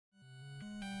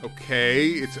Okay,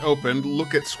 it's opened.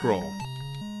 Look at scroll.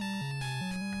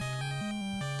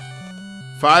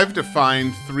 5 to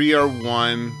find, 3 are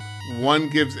 1. 1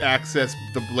 gives access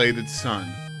the bladed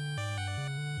sun.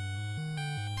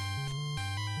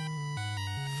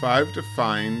 5 to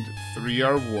find, 3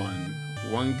 are 1.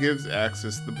 1 gives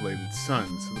access the bladed sun.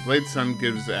 So the bladed sun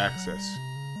gives access.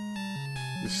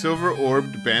 The silver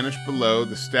orb to banish below,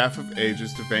 the staff of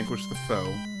ages to vanquish the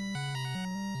foe.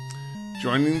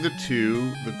 Joining the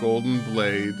 2, the golden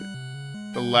blade,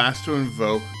 the last to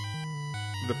invoke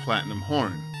the platinum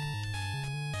horn.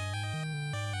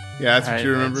 Yeah, that's what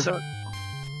you remember?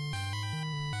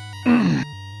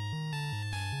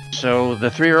 So the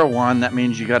 3 or 1, that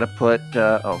means you got to put...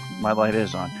 oh, my light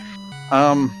is on.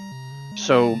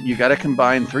 So you got to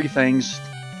combine 3 things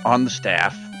on the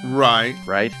staff. Right.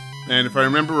 Right? And if I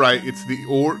remember right, it's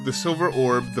the silver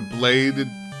orb, the bladed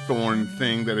thorn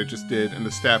thing that I just did, and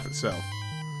the staff itself.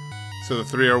 So the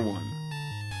 3 are 1.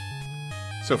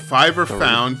 So 5 are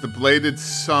found. The bladed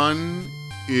sun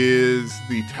is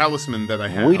the talisman that I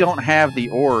have. We don't have the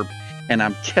orb, and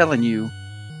I'm telling you,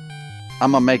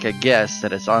 I'm going to make a guess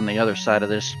that it's on the other side of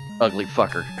this ugly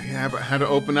fucker. Yeah, but how to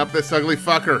open up this ugly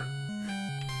fucker?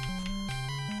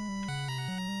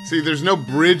 See, there's no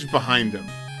bridge behind him.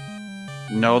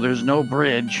 No, there's no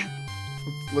bridge.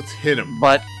 Let's hit him.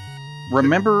 But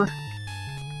remember,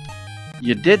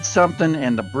 you did something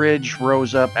and the bridge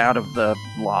rose up out of the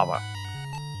lava.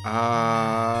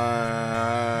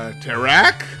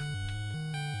 Tarak?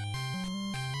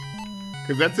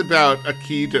 Because that's about a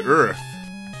key to Earth.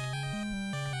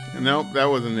 And nope, that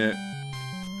wasn't it.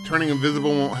 Turning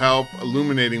invisible won't help.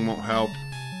 Illuminating won't help.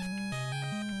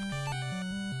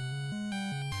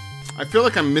 I feel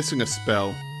like I'm missing a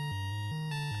spell.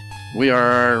 We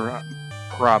are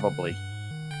probably.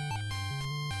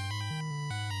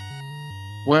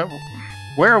 Where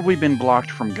have we been blocked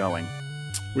from going?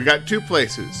 We got 2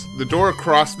 places. The door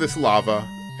across this lava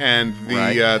and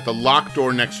the locked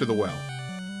door next to the well.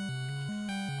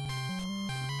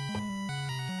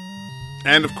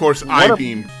 And of course,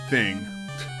 I-beam thing.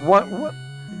 What?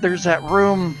 There's that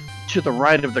room to the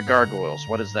right of the gargoyles.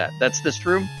 What is that? That's this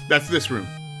room? That's this room.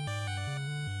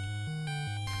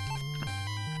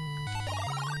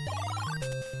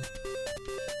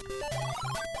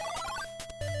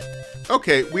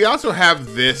 Okay, we also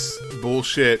have this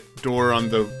bullshit door on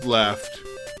the left.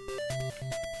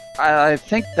 I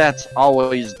think that's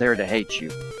always there to hate you.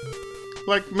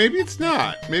 Like, maybe it's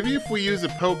not. Maybe if we use a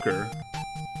poker,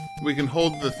 we can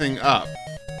hold the thing up.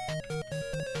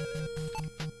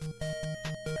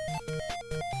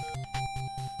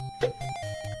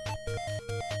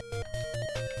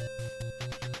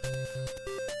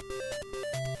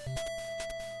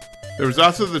 There was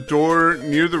also the door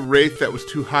near the wraith that was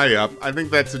too high up. I think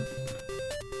that's a...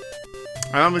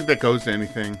 I don't think that goes to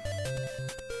anything.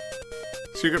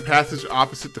 Secret passage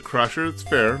opposite the crusher. It's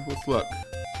fair. Let's look.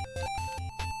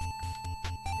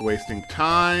 Wasting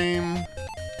time.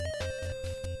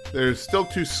 There's still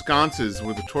 2 sconces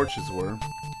where the torches were.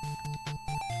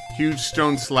 Huge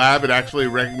stone slab. It actually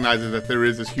recognizes that there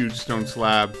is this huge stone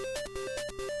slab.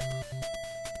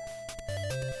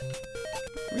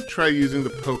 Let me try using the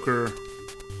poker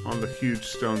on the huge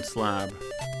stone slab.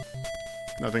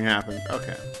 Nothing happened.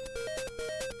 Okay.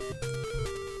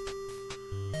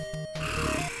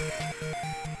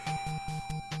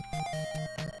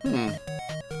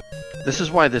 This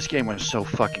is why this game was so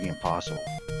fucking impossible.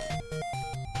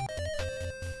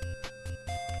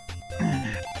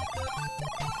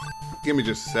 Give me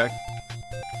just a sec.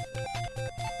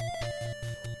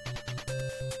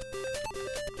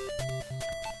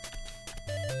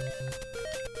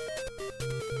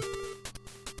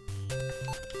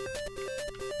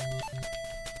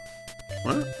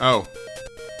 What? Oh.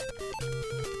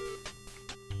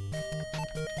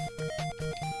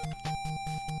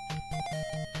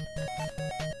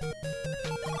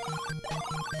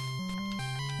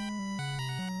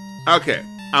 Okay,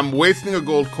 I'm wasting a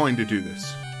gold coin to do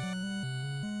this.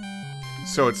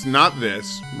 So it's not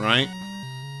this, right?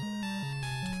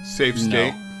 Save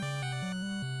state. No.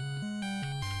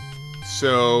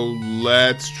 So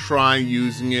let's try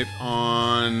using it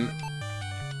on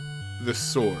the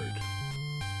sword.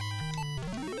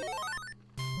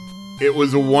 It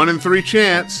was a 1 in 3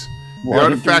 chance. The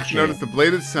artifact notice the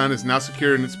bladed sun is now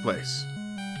secure in its place.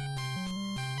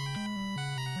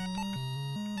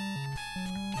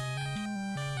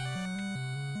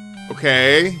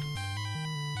 Okay.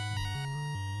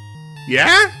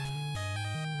 Yeah?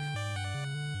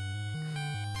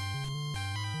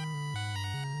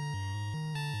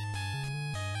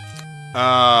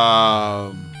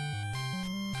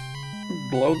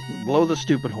 blow the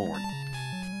stupid horn.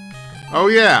 Oh,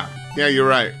 yeah. Yeah, you're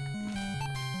right.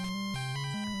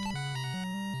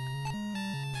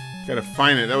 Gotta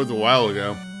find it. That was a while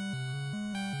ago.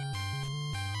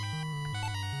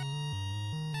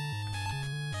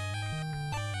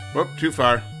 Whoop, too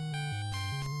far.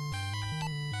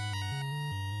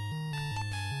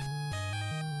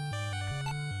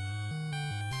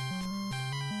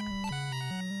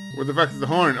 Where the fuck is the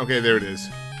horn? Okay, there it is.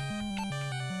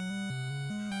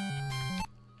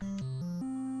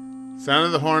 Sound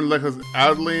of the horn echoes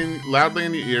loudly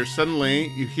in your ear. Suddenly,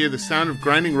 you hear the sound of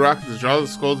grinding rock as the jaws of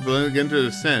the skulls begin to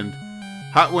descend.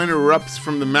 Hot wind erupts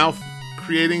from the mouth,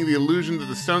 creating the illusion that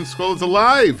the stone skull is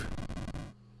alive.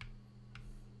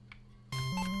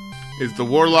 Is the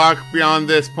warlock beyond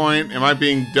this point? Am I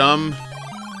being dumb?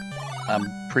 I'm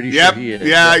pretty sure he is.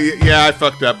 Yeah, I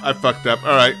fucked up.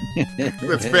 All right.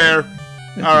 That's fair.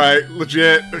 All right,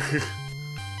 legit.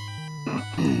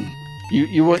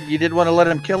 You didn't want to let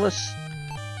him kill us?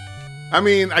 I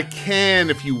mean, I can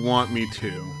if you want me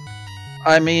to.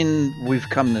 I mean, we've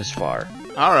come this far.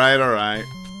 All right.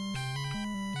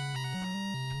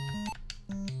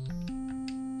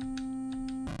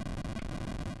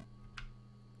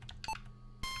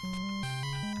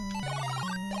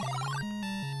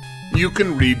 You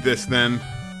can read this then.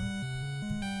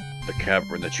 The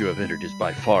cavern that you have entered is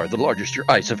by far the largest your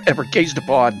eyes have ever gazed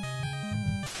upon.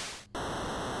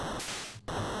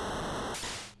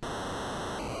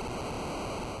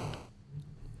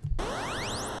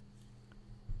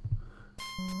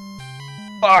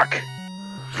 Fuck!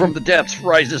 From the depths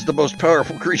rises the most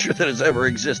powerful creature that has ever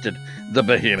existed, the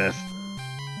behemoth.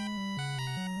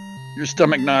 Your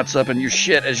stomach knots up and you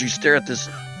shit as you stare at this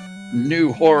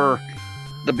new horror.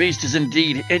 The beast is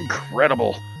indeed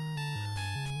incredible.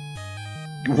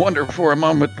 You wonder for a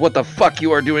moment what the fuck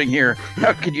you are doing here.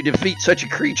 How could you defeat such a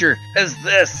creature as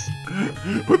this?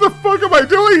 What the fuck am I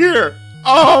doing here?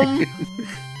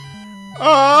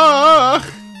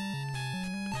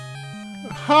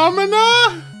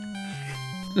 Hamina?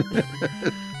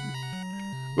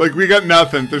 Like, we got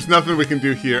nothing. There's nothing we can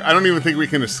do here. I don't even think we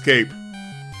can escape.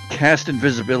 Cast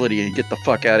invisibility and get the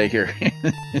fuck out of here.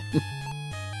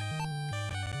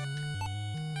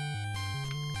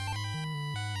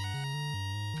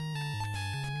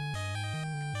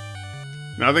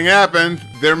 Nothing happened.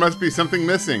 There must be something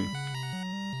missing.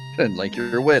 And like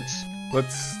your wits.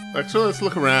 Let's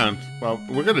look around. Well,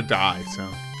 we're gonna die, so.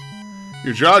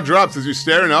 Your jaw drops as you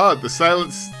stare in awe at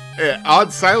the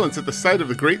odd silence at the sight of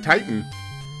the great titan.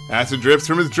 Acid drips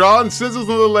from his jaw and sizzles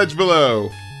on the ledge below.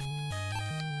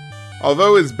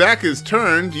 Although his back is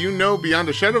turned, you know beyond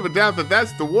a shadow of a doubt that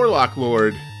that's the Warlock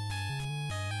Lord.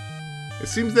 It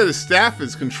seems that his staff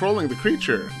is controlling the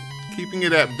creature, keeping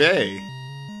it at bay.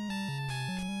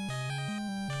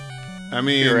 I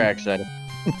mean, you're excited.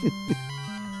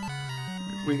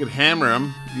 We could hammer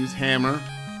him. Use hammer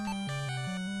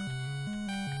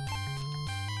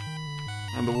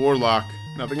on the warlock.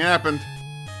 Nothing happened.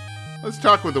 Let's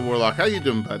talk with the warlock. How you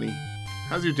doing, buddy?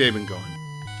 How's your day been going?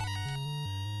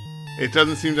 It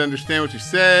doesn't seem to understand what you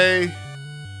say.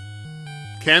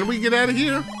 Can we get out of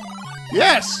here?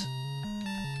 Yes.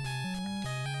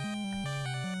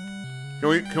 Can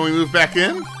we move back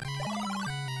in?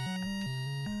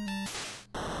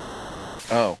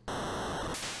 Oh.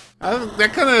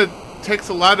 That kind of takes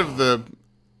a lot of the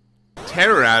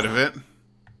terror out of it.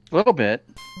 A little bit.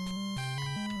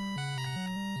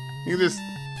 You just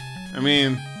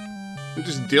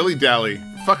dilly-dally.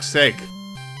 For fuck's sake.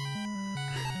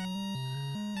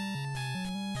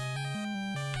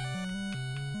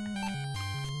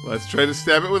 Let's try to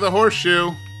stab it with a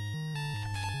horseshoe.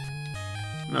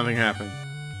 Nothing happened.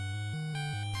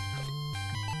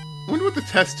 I wonder what the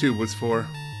test tube was for.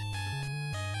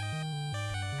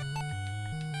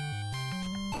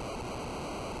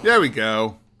 There we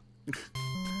go.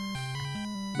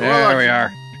 There we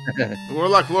are. The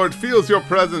Warlock Lord feels your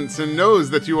presence and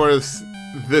knows that you are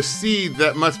the seed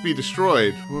that must be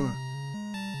destroyed.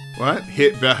 What?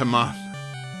 Hit Behemoth.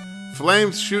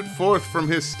 Flames shoot forth from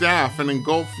his staff and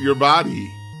engulf your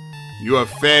body. You have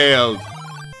failed.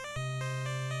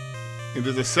 It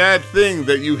is a sad thing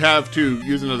that you have to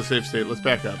use another save state. Let's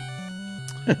back up.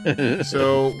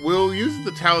 So we'll use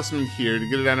the talisman here to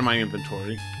get it out of my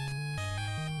inventory.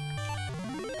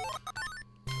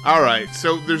 Alright,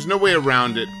 so there's no way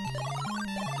around it.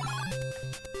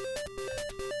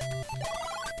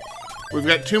 We've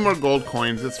got 2 more gold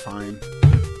coins, that's fine.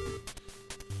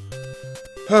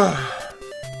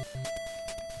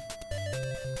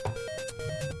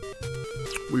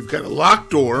 We've got a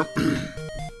locked door.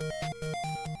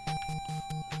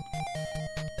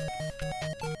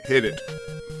 Hit it.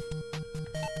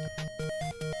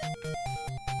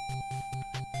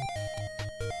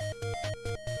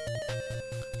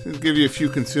 give you a few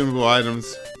consumable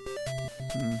items.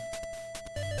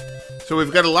 So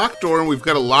we've got a locked door and we've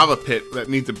got a lava pit that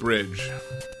needs a bridge.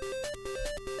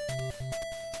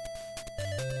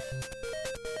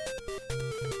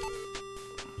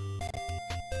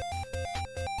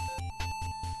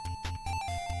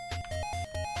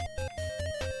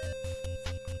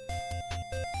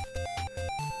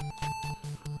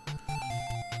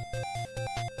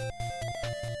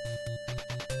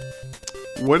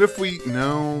 What if we...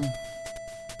 No.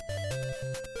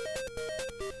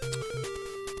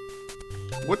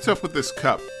 What's up with this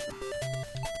cup?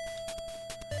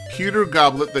 Pewter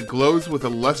goblet that glows with a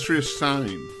lustrous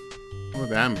shine. What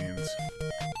that means.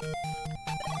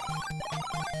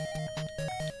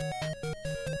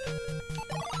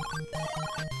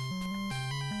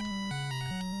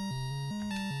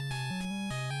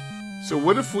 So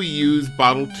what if we use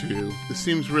bottle 2? This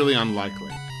seems really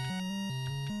unlikely.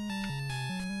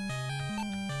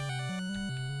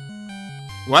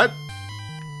 What?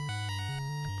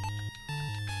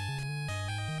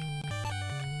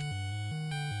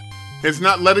 It's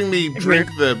not letting me drink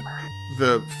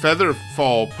the feather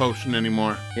fall potion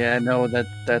anymore. Yeah, no,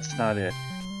 that's not it.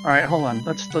 All right, hold on.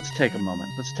 Let's take a moment.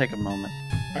 Let's take a moment.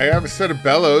 I have a set of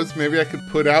bellows. Maybe I could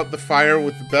put out the fire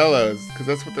with the bellows, because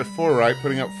that's what they're for, right?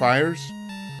 Putting out fires.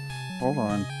 Hold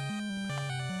on.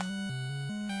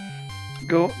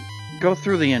 Go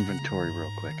through the inventory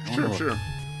real quick. Sure.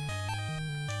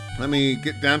 Let me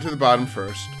get down to the bottom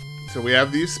first. So we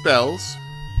have these spells.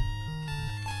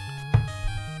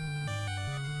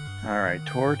 All right,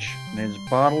 torch. There's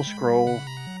bottle, scroll.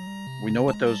 We know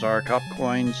what those are. Cup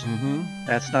coins. Mm-hmm.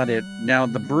 That's not it. Now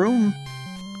the broom.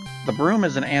 The broom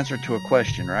is an answer to a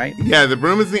question, right? Yeah, the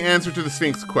broom is the answer to the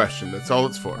Sphinx question. That's all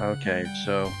it's for. Okay,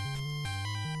 so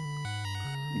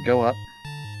you go up.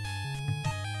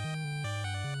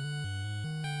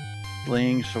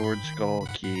 Sling, sword, skull,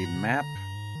 key, map.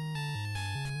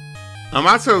 I'm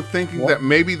also thinking that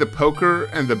maybe the poker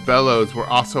and the bellows were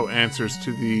also answers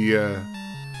to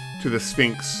the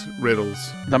Sphinx riddles.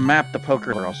 The map, the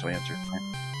poker are also answered.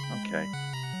 Okay.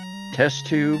 Test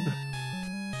tube.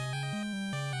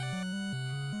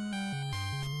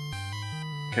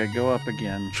 Okay, go up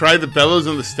again. Try the bellows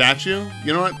on the statue?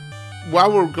 You know what?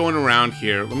 While we're going around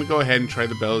here, let me go ahead and try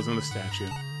the bellows on the statue.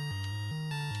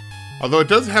 Although it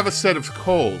does have a set of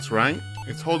coals, right?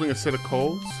 It's holding a set of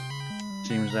coals?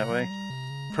 Seems that way.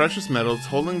 Precious metals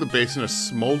holding the basin of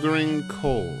smoldering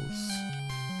coals.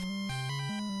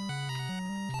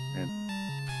 And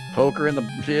poker in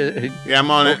the... Yeah,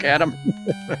 I'm on poke it. At him.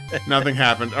 Nothing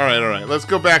happened. All right. Let's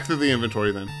go back to the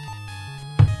inventory then.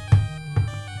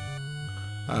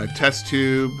 Test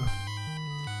tube.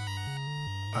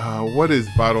 What is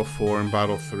bottle 4 and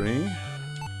bottle 3?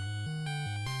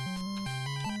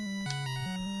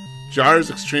 Jar is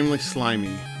extremely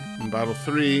slimy. And bottle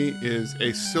 3 is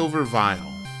a silver vial.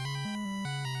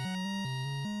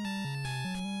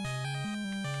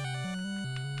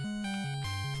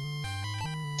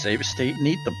 Save a state and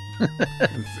eat them.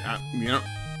 You know,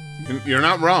 you're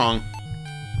not wrong.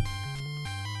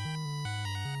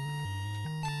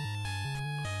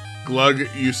 Glug,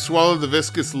 you swallow the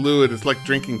viscous fluid. It's like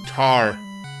drinking tar.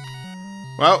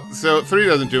 Well, so 3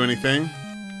 doesn't do anything.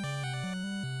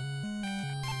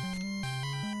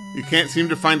 You can't seem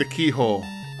to find a keyhole.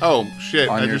 Oh, shit.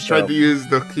 I just tried to use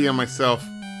the key on myself.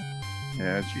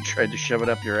 Yeah, you tried to shove it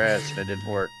up your ass and it didn't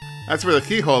work. That's where the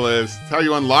keyhole is. It's how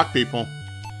you unlock people.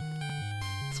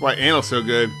 That's why anal's so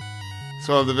good.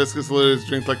 Swallow the viscous fluids,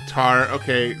 drink like tar.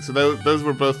 Okay, so those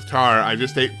were both tar. I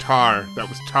just ate tar. That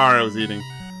was tar I was eating.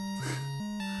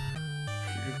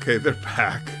 Okay, they're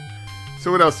back.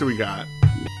 So what else do we got?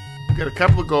 We got a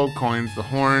couple of gold coins, the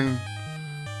horn,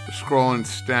 the scroll, and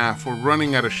staff. We're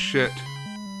running out of shit.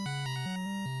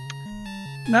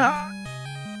 No.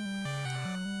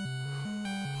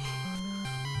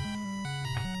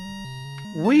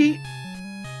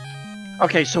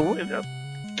 Okay, so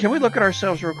can we look at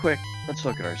ourselves real quick? Let's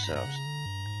look at ourselves.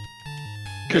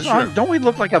 Because Yeah, sure. don't we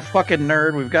look like a fucking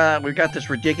nerd? We've got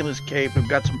this ridiculous cape. We've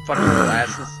got some fucking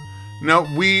glasses. No,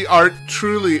 we are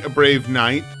truly a brave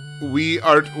knight. We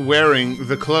are wearing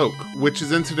the cloak, which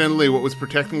is incidentally what was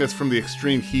protecting us from the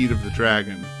extreme heat of the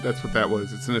dragon. That's what that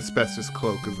was. It's an asbestos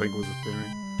cloak, I think was a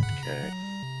theory.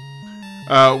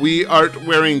 Okay. We are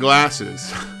wearing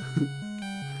glasses.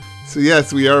 So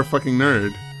yes, we are a fucking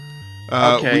nerd.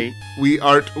 Okay. We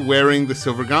are wearing the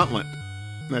silver gauntlet.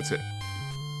 That's it.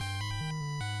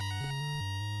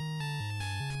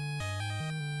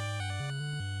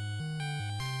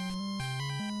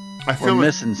 I feel We're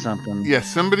missing something. Yeah,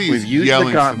 somebody's We've used yelling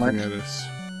the gauntlet. something at us.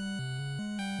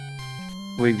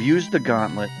 We've used the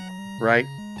gauntlet, right?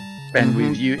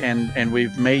 and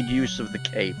we've made use of the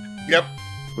cape. Yep.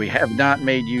 We have not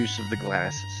made use of the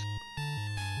glasses.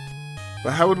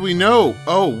 But how would we know?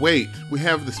 Oh, wait. We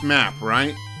have this map,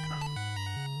 right?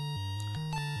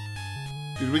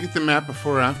 Did we get the map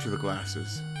before or after the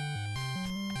glasses?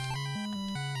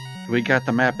 We got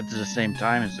the map at the same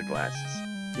time as the glasses.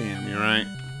 Damn, you're right.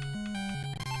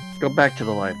 Go back to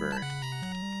the library.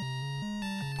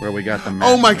 Where we got the map.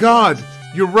 Oh my god!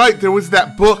 You're right, there was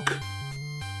that book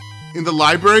in the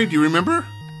library, do you remember?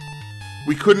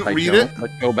 We couldn't read it.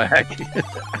 But go back.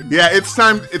 Yeah, it's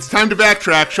time to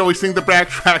backtrack. Shall we sing the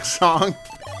backtrack song?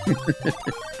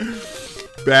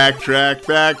 Backtrack,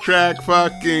 backtrack,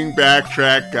 fucking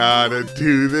backtrack. Gotta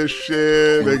do this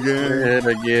shit again.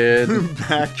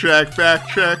 Backtrack,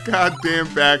 backtrack, goddamn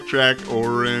backtrack.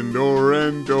 Or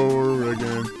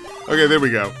again. Okay, there we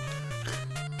go.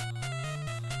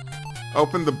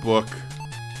 Open the book.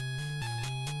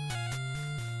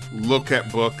 Look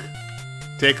at book.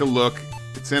 Take a look.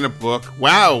 It's in a book.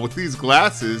 Wow, with these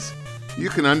glasses, you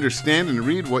can understand and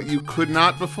read what you could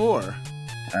not before.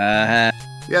 Uh-huh.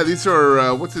 Yeah, these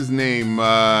are, what's his name?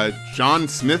 John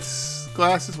Smith's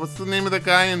glasses? What's the name of that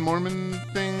guy in Mormon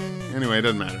thing? Anyway, it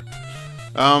doesn't matter.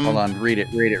 Hold on, read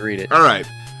it. All right.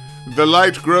 The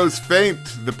light grows faint,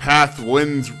 the path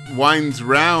winds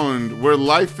round, where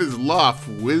life is lost,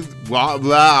 wisdom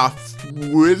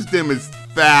is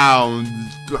found.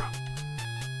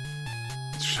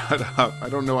 Shut up, I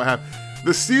don't know what happened.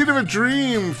 The seed of a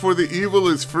dream, for the evil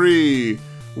is free.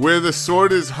 Where the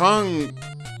sword is hung,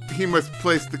 he must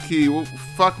place the key. Well,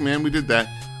 fuck, man, we did that.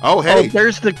 Oh, hey. Oh,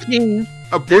 there's the key.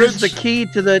 There's the key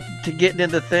to getting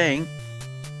in the thing.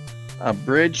 A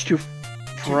bridge to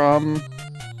from.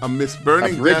 A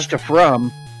misburning A bridge to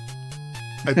from.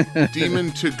 A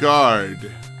demon to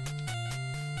guard.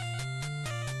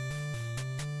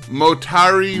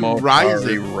 Motari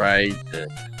rises.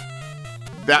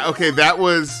 That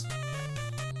was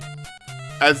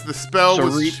as the spell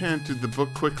was chanted, the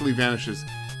book quickly vanishes.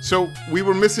 So we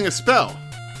were missing a spell.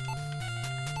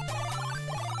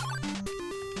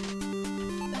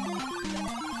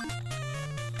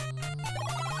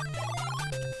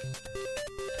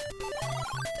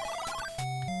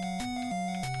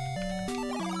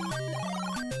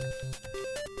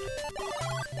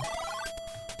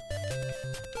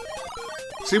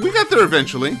 See, we got there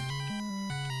eventually.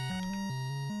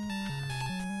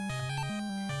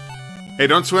 Hey,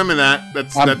 don't swim in that.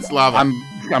 That's lava.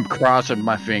 I'm crossing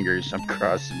my fingers.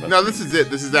 No, this is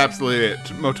it. This is absolutely it.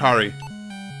 Motari.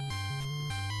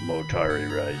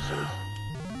 Motari rises.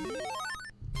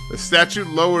 The statue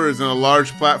lowers and a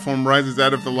large platform rises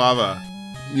out of the lava.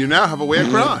 You now have a way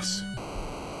across.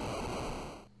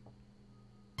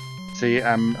 See,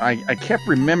 I kept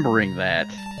remembering that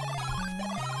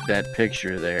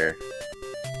picture there.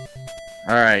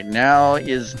 All right, now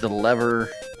is the lever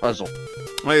puzzle.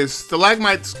 Wait,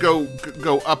 stalagmites go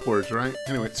upwards, right?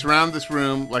 Anyway, surround this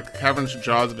room like the cavernous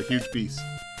jaws of a huge beast.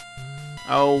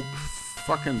 Oh,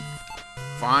 fucking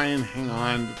fine. Hang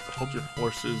on. Hold your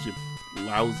horses, you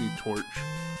lousy torch.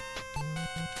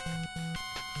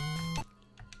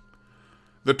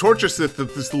 The torcheseth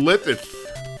that this litteth.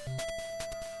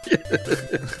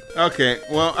 Okay,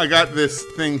 well, I got this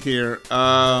thing here.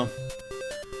 Right,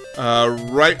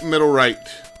 middle, right.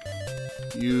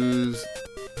 Use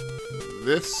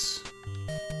this.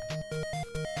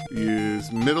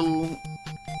 Use middle.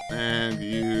 And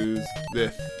use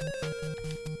this.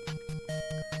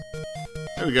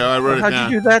 There we go, I wrote it down.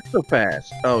 How'd you do that so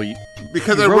fast? Oh,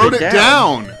 because I wrote it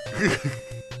down.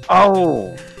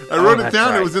 Oh. I wrote it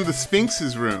down. Right. It was in the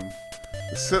Sphinx's room.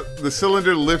 The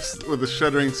cylinder lifts with a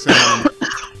shuddering sound.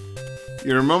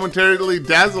 You're momentarily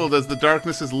dazzled as the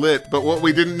darkness is lit, but what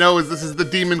we didn't know is this is the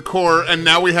demon core, and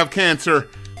now we have cancer.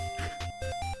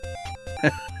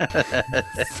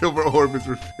 Silver orb is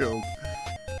revealed.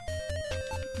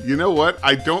 You know what?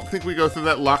 I don't think we go through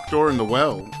that locked door in the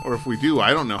well. Or if we do,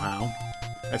 I don't know how.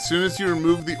 As soon as you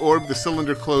remove the orb, the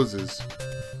cylinder closes.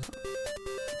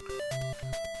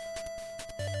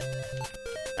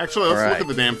 Actually, let's look at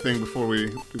the damn thing before we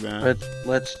do that.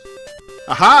 Let's.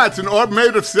 Aha! It's an orb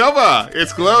made of silver.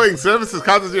 Its glowing surface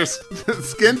causes your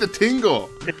skin to tingle.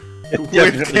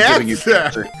 With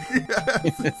cancer.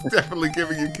 Yes, it's definitely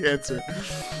giving you cancer.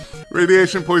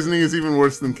 Radiation poisoning is even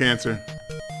worse than cancer.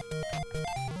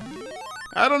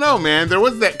 I don't know, man. There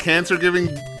was that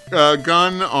cancer-giving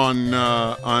gun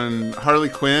on Harley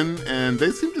Quinn, and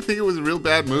they seemed to think it was a real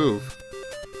bad move.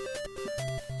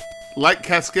 Light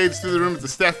cascades through the room as the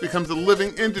staff becomes a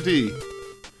living entity.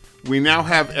 We now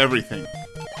have everything.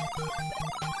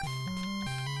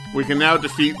 We can now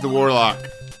defeat the warlock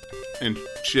and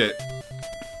shit.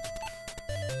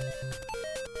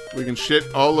 We can shit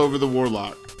all over the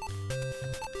warlock.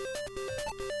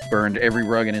 Burned every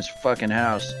rug in his fucking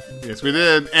house. Yes, we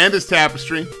did. And his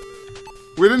tapestry.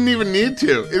 We didn't even need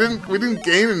to. We didn't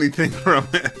gain anything from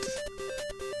it.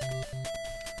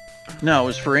 No, it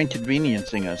was for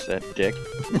inconveniencing us, that dick.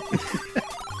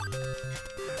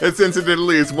 This,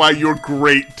 incidentally, is why you're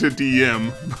great to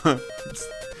DM.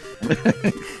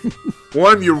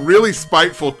 1, you're really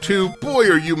spiteful. 2, boy,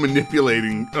 are you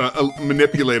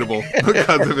manipulatable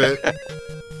because of it.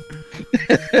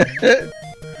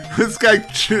 This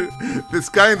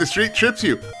guy in the street trips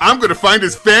you. I'm gonna find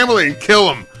his family and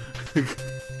kill him.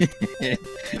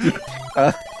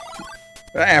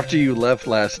 After you left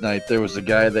last night, there was a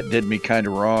guy that did me kind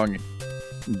of wrong.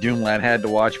 Doomlad had to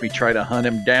watch me try to hunt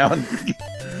him down.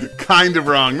 Kind of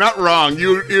wrong. Not wrong.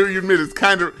 You admit it's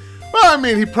kind of... Well, I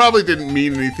mean, he probably didn't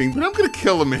mean anything, but I'm going to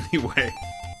kill him anyway.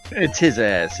 It's his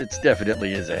ass. It's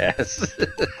definitely his ass.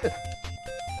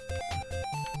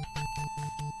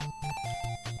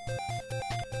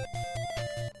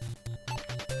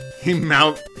 He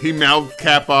mouthed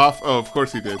Cap off. Oh, of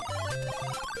course he did.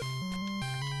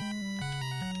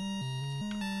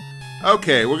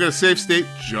 Okay, we're going to save state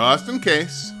just in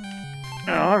case.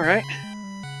 All right.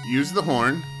 Use the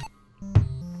horn.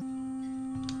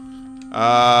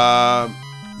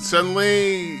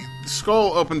 Suddenly,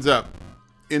 Skull opens up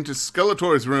into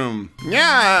Skeletor's room.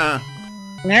 Yeah.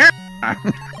 Yeah.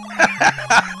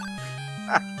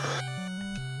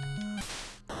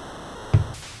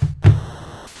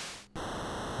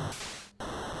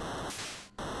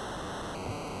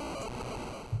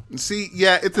 See,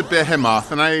 yeah, it's a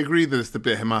behemoth, and I agree that it's the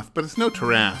behemoth, but it's no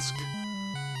Tarask.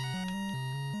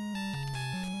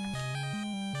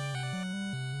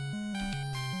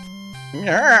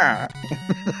 Yeah.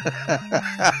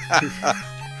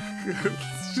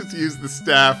 Let's just use the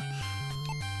staff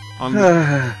on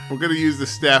the... We're gonna use the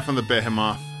staff on the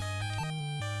behemoth.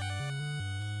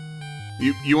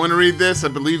 You want to read this? I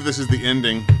believe this is the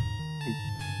ending.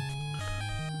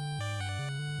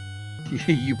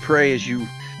 You pray as you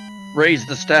raise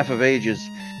the Staff of Ages,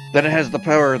 that it has the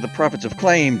power the prophets have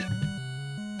claimed.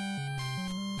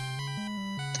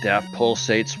 Staff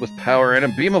pulsates with power and a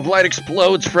beam of light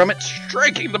explodes from it,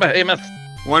 striking the behemoth.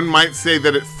 One might say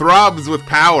that it throbs with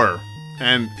power,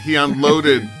 and he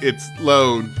unloaded its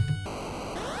load.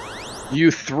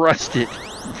 You thrust it,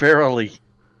 verily.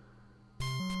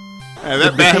 Hey,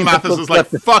 that behemoth was like,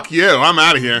 fuck you, I'm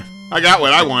out of here. I got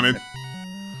what I wanted.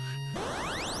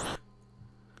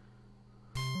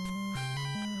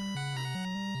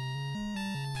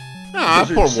 Ah,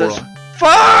 poor says, Warlock.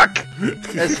 Fuck!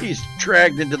 As he's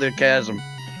dragged into the chasm.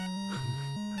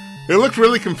 It looked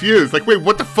really confused. Like, wait,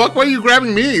 what the fuck? Why are you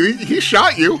grabbing me? He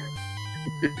shot you.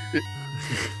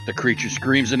 The creature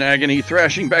screams in agony,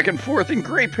 thrashing back and forth in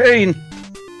great pain.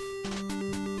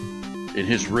 In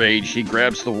his rage, he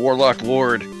grabs the Warlock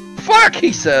Lord. Fuck,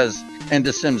 he says, and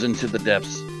descends into the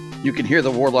depths. You can hear the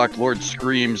Warlock Lord's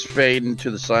screams fade into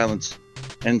the silence,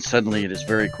 and suddenly it is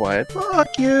very quiet.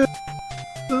 Fuck you!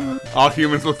 All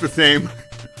humans look the same.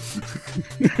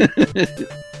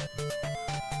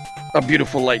 A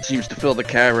beautiful light seems to fill the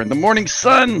cavern. The morning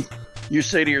sun! You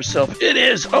say to yourself, it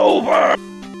is over!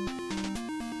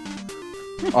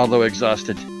 Although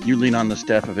exhausted, you lean on the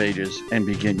Staff of Ages and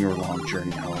begin your long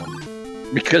journey home.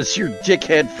 Because your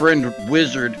dickhead friend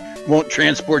Wizard won't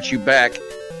transport you back.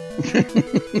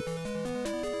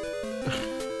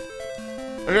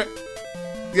 Okay.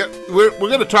 Yeah, we're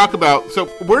going to talk about... So,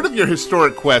 word of your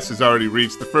historic quest has already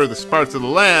reached the furthest parts of the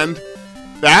land.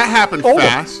 That happened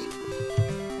fast.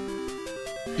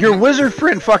 Your wizard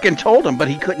friend fucking told him, but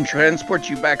he couldn't transport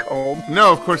you back home.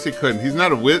 No, of course he couldn't. He's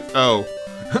not a Oh.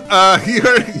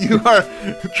 You are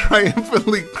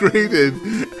triumphantly greeted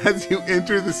as you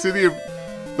enter the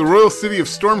royal city of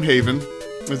Stormhaven.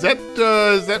 Is that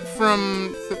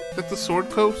from... Is that the Sword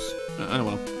Coast? I don't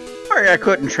know. Sorry I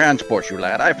couldn't transport you,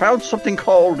 lad. I found something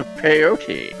called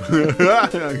peyote.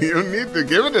 You need to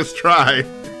give it a try.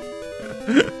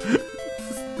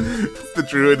 The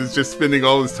druid is just spending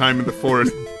all his time in the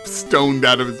forest, stoned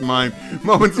out of his mind.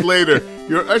 Moments later,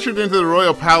 you're ushered into the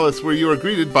royal palace where you are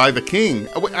greeted by the king.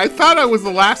 I thought I was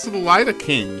the last of the Lyda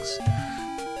kings.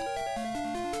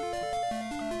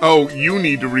 Oh, you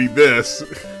need to read this.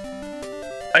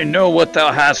 I know what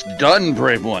thou hast done,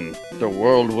 brave one. The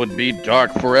world would be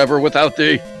dark forever without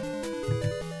thee.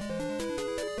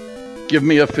 Give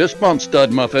me a fist bump,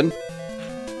 stud muffin.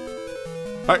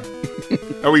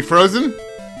 Are we frozen?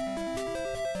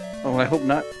 Oh, I hope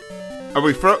not. Are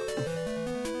we Oh,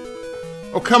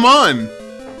 come on!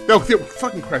 No,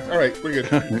 fucking Christ. All right, we're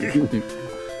good.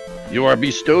 You are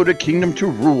bestowed a kingdom to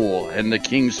rule, and the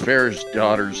king's fair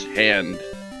daughter's hand.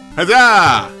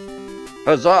 Huzzah!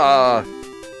 Huzzah!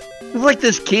 It's like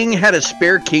this king had a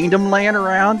spare kingdom laying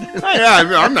around. Yeah,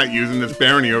 I'm not using this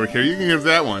barony over here. You can use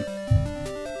that one.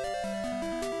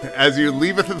 As you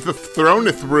leaveth the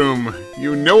throneth room,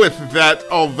 you knoweth that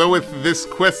although this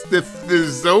questeth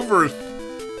is over,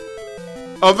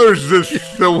 others is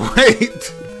the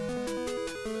wait.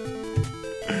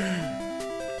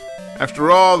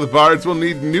 After all, the bards will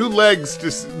need new legends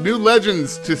to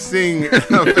sing,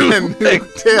 and new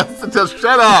tales to tell.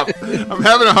 Shut up! I'm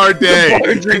having a hard day.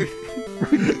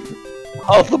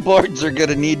 All the bards are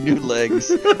gonna need new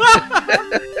legs.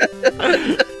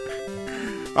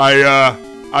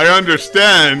 I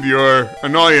understand your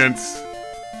annoyance,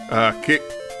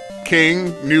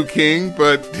 new king,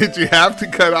 but did you have to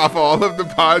cut off all of the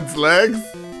bards' legs?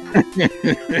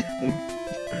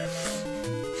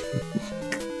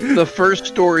 The first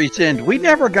story's end. We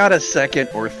never got a second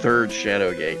or third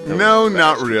Shadowgate. No,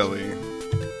 not really.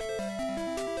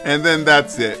 And then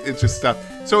that's it. It just stopped.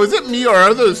 So is it me, or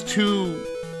are those two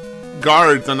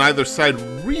guards on either side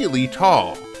really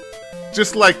tall?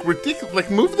 Just like ridiculous. Like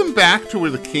move them back to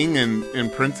where the king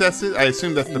and princess is. I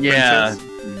assume that's the princess.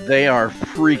 Yeah, they are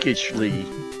freakishly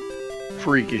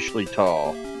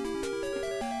tall.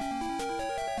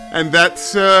 And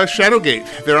that's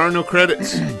Shadowgate. There are no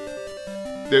credits.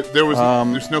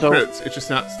 There's no credits. It just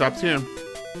stops here.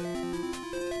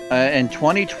 In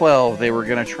 2012, they were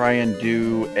going to try and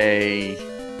do a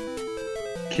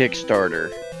Kickstarter.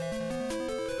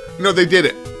 No, they did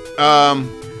it.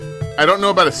 I don't know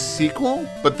about a sequel,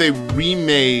 but they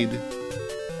remade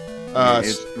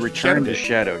it's Return to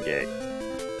Shadowgate.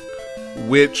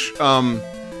 Which, I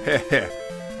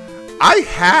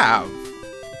have.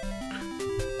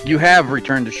 You have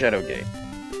Return to Shadowgate.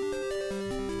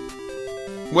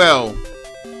 Well,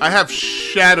 I have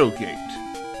Shadowgate.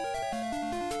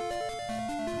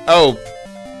 Oh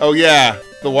yeah,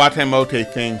 the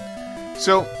Watamote thing.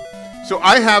 So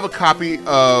I have a copy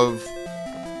of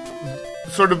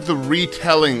sort of the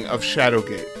retelling of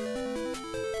Shadowgate.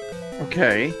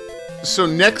 Okay. So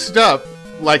next up,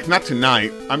 like not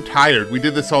tonight, I'm tired. We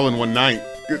did this all in one night.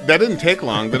 That didn't take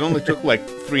long. That only took like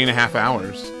 3.5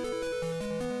 hours.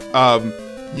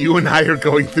 You and I are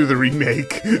going through the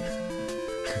remake.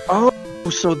 Oh,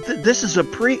 so this is a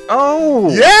Oh!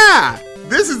 Yeah!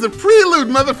 This is a prelude,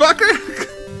 motherfucker!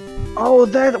 Oh,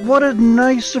 what a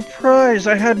nice surprise.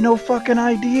 I had no fucking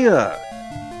idea.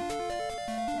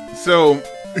 So...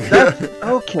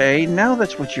 okay, now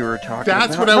that's what you were talking about.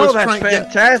 That's what I was trying...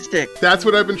 That's fantastic. That's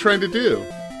what I've been trying to do.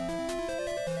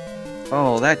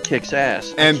 Oh, that kicks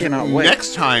ass. And I cannot wait.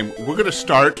 Next time, we're going to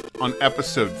start on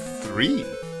episode 3.